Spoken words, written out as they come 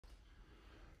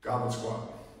Goblet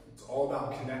squat. It's all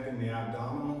about connecting the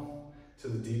abdominal to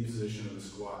the deep position of the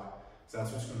squat. So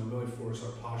that's what's going to really force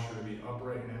our posture to be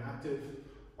upright and active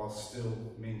while still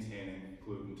maintaining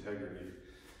glute integrity.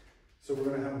 So we're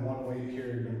going to have one weight here.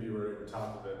 You're going to be right over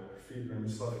top of it. Our feet are going to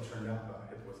be slightly turned out about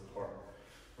hip width apart.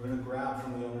 We're going to grab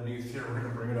from the underneath here. We're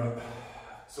going to bring it up.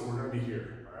 So we're going to be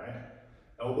here, all right?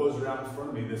 Elbows are out in front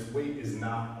of me. This weight is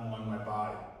not on my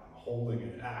body. I'm holding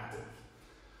it active.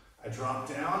 I drop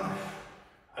down.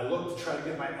 I look to try to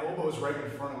get my elbows right in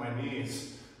front of my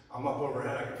knees. I'm up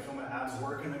overhead. I can feel my abs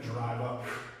working and drive up.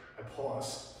 I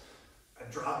pause. I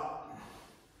drop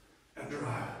and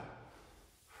drive.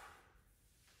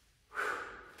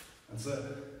 That's it.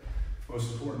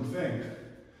 Most important thing.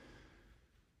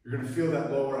 You're going to feel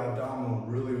that lower abdominal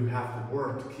really have to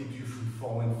work to keep you from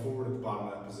falling forward at the bottom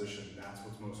of that position. That's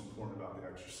what's most important about the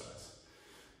exercise.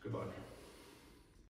 Good luck.